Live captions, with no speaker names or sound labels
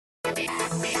Hi,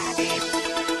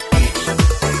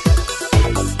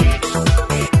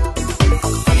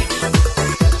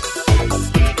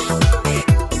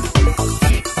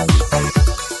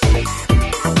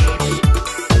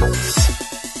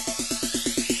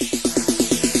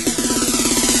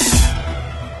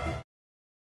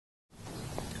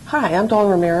 I'm Dawn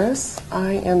Ramirez.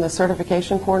 I am the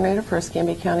Certification Coordinator for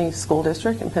Escambia County School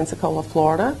District in Pensacola,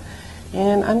 Florida.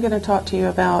 And I'm going to talk to you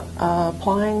about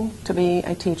applying to be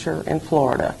a teacher in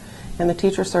Florida and the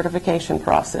teacher certification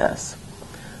process.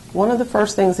 One of the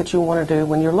first things that you want to do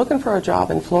when you're looking for a job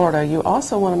in Florida, you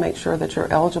also want to make sure that you're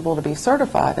eligible to be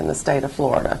certified in the state of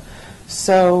Florida.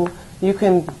 So you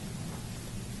can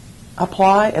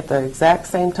apply at the exact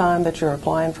same time that you're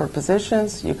applying for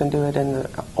positions. You can do it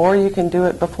or you can do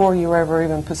it before you ever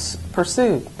even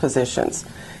pursue positions.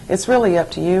 It's really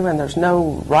up to you, and there's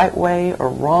no right way or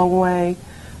wrong way,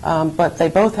 but they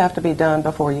both have to be done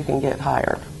before you can get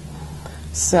hired.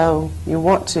 So you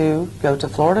want to go to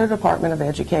Florida Department of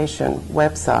Education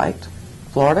website,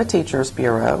 Florida Teachers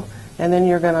Bureau, and then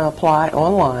you're going to apply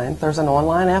online. There's an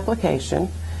online application,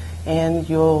 and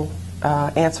you'll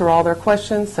answer all their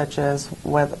questions, such as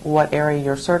what area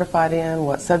you're certified in,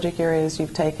 what subject areas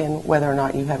you've taken, whether or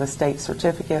not you have a state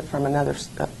certificate from an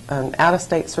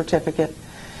out-of-state certificate,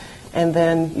 and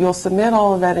then you'll submit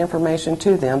all of that information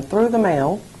to them through the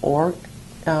mail, or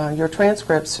your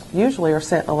transcripts usually are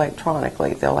sent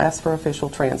electronically. They'll ask for official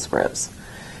transcripts.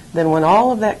 Then when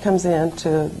all of that comes in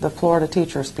to the Florida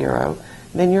Teachers Bureau,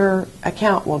 then your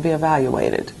account will be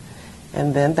evaluated.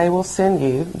 And then they will send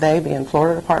you, they being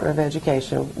Florida Department of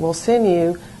Education, will send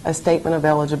you a statement of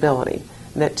eligibility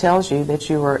that tells you that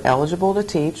you are eligible to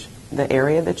teach the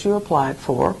area that you applied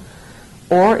for,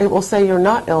 or it will say you're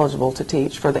not eligible to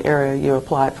teach for the area you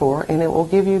applied for, and it will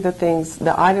give you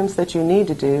the items that you need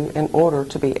to do in order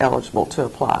to be eligible to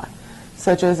apply.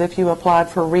 Such as if you applied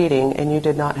for reading and you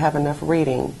did not have enough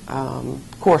reading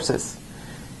courses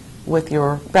with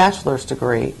your bachelor's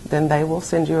degree, then they will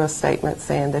send you a statement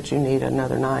saying that you need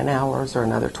another 9 hours or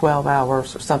another 12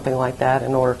 hours or something like that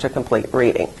in order to complete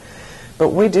reading. But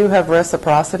we do have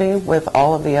reciprocity with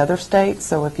all of the other states,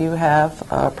 so if you have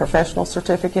a professional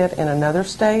certificate in another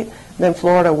state, then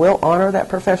Florida will honor that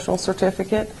professional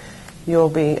certificate. You'll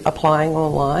be applying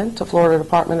online to Florida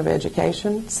Department of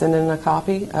Education, sending a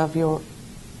copy of your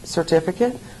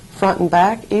certificate, front and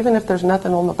back. Even if there's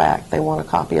nothing on the back, they want a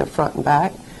copy of front and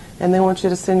back. And they want you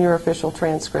to send your official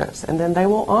transcripts. And then they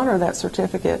will honor that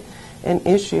certificate and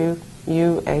issue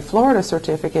you a Florida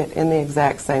certificate in the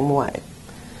exact same way.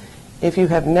 If you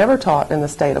have never taught in the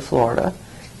state of Florida,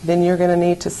 then you're going to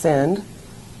need to send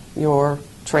your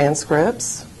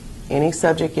transcripts, any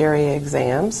subject area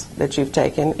exams that you've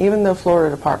taken. Even though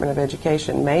Florida Department of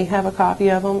Education may have a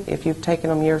copy of them, if you've taken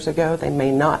them years ago, they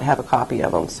may not have a copy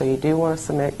of them. So you do want to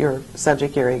submit your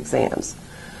subject area exams.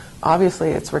 Obviously,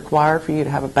 it's required for you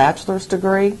to have a bachelor's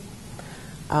degree.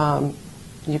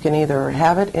 You can either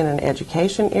have it in an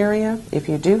education area. If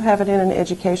you do have it in an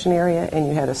education area and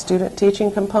you had a student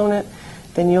teaching component,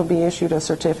 then you'll be issued a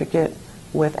certificate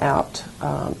without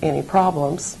any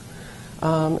problems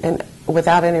and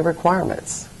without any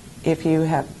requirements. If you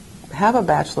have a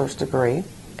bachelor's degree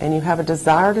and you have a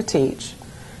desire to teach,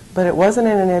 but it wasn't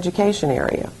in an education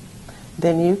area,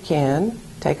 then you can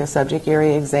take a subject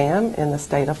area exam in the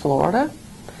state of Florida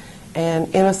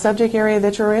and in a subject area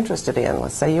that you're interested in.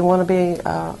 Let's say you want to be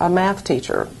a math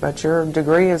teacher, but your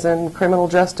degree is in criminal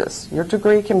justice. Your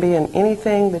degree can be in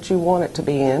anything that you want it to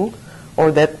be in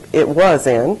or that it was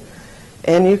in,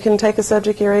 and you can take a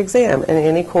subject area exam in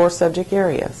any core subject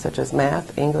area, such as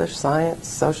math, English, science,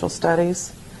 social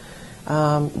studies,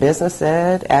 business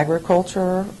ed,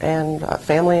 agriculture, and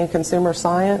family and consumer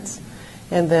science.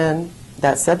 And then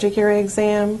that subject area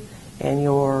exam and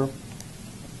your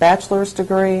bachelor's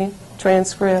degree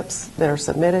transcripts that are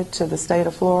submitted to the state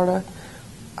of Florida,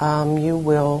 you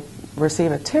will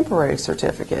receive a temporary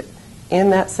certificate in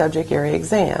that subject area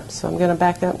exam. So I'm going to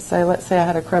back up and say, let's say I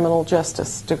had a criminal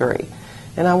justice degree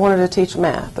and I wanted to teach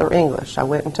math or English. I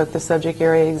went and took the subject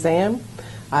area exam.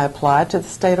 I applied to the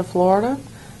state of Florida.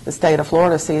 The state of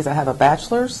Florida sees I have a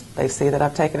bachelor's. They see that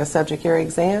I've taken a subject area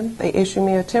exam. They issue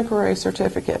me a temporary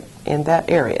certificate in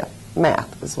that area.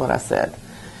 Math is what I said.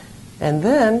 And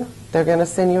then they're going to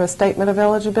send you a statement of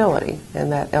eligibility.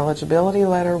 And that eligibility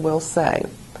letter will say,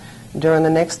 during the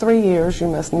next 3 years, you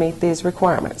must meet these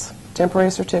requirements.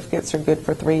 Temporary certificates are good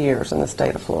for 3 years in the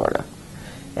state of Florida.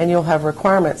 And you'll have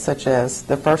requirements such as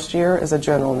the first year is a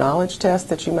general knowledge test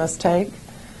that you must take.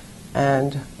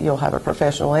 And you'll have a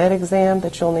professional ed exam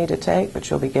that you'll need to take, but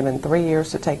you'll be given 3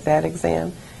 years to take that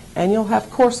exam. And you'll have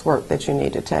coursework that you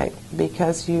need to take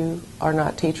because you are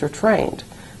not teacher trained.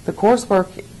 The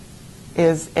coursework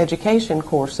is education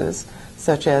courses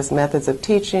such as methods of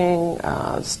teaching,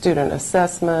 student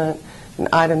assessment, and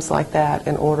items like that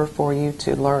in order for you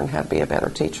to learn how to be a better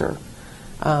teacher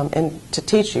and to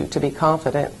teach you to be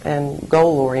confident and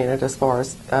goal-oriented as far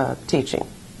as teaching.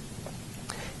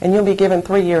 And you'll be given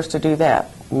 3 years to do that.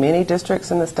 Many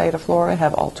districts in the state of Florida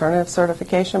have alternative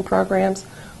certification programs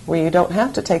where you don't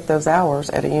have to take those hours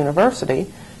at a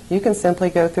university. You can simply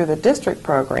go through the district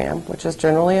program, which is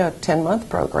generally a 10-month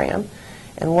program.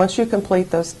 And once you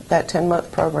complete that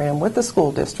 10-month program with the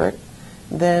school district,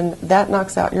 then that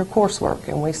knocks out your coursework,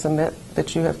 and we submit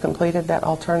that you have completed that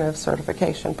alternative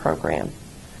certification program.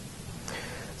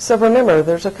 So remember,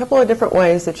 there's a couple of different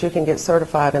ways that you can get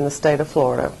certified in the state of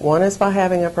Florida. One is by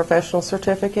having a professional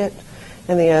certificate,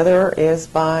 and the other is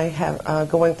by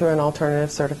going through an alternative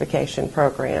certification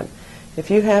program. If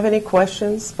you have any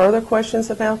questions, further questions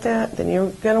about that, then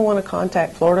you're going to want to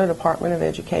contact Florida Department of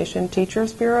Education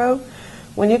Teachers Bureau.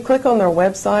 When you click on their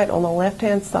website on the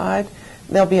left-hand side,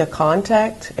 there'll be a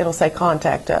contact. It'll say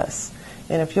contact us.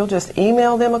 And if you'll just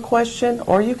email them a question,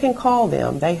 or you can call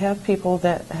them. They have people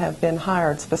that have been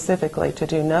hired specifically to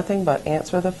do nothing but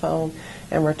answer the phone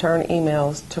and return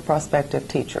emails to prospective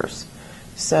teachers.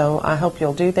 So I hope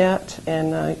you'll do that,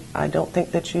 and I don't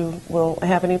think that you will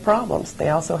have any problems. They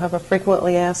also have a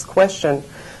frequently asked question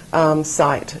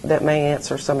site that may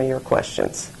answer some of your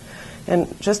questions.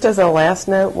 And just as a last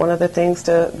note, one of the things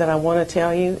that I want to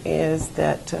tell you is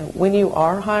that when you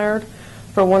are hired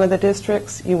for one of the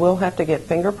districts, you will have to get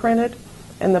fingerprinted,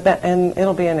 and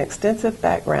it'll be an extensive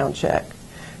background check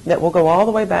that will go all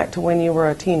the way back to when you were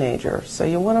a teenager. So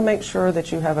you want to make sure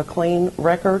that you have a clean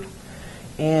record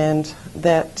and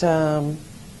that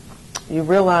you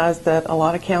realize that a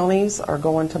lot of counties are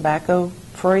going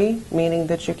tobacco-free, meaning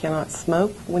that you cannot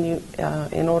smoke when you,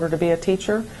 in order to be a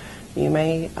teacher. You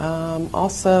may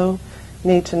also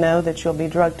need to know that you'll be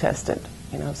drug tested.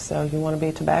 So you want to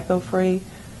be tobacco-free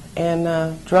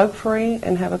and drug-free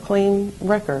and have a clean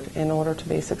record in order to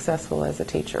be successful as a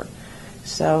teacher.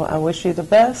 So I wish you the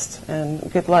best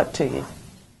and good luck to you.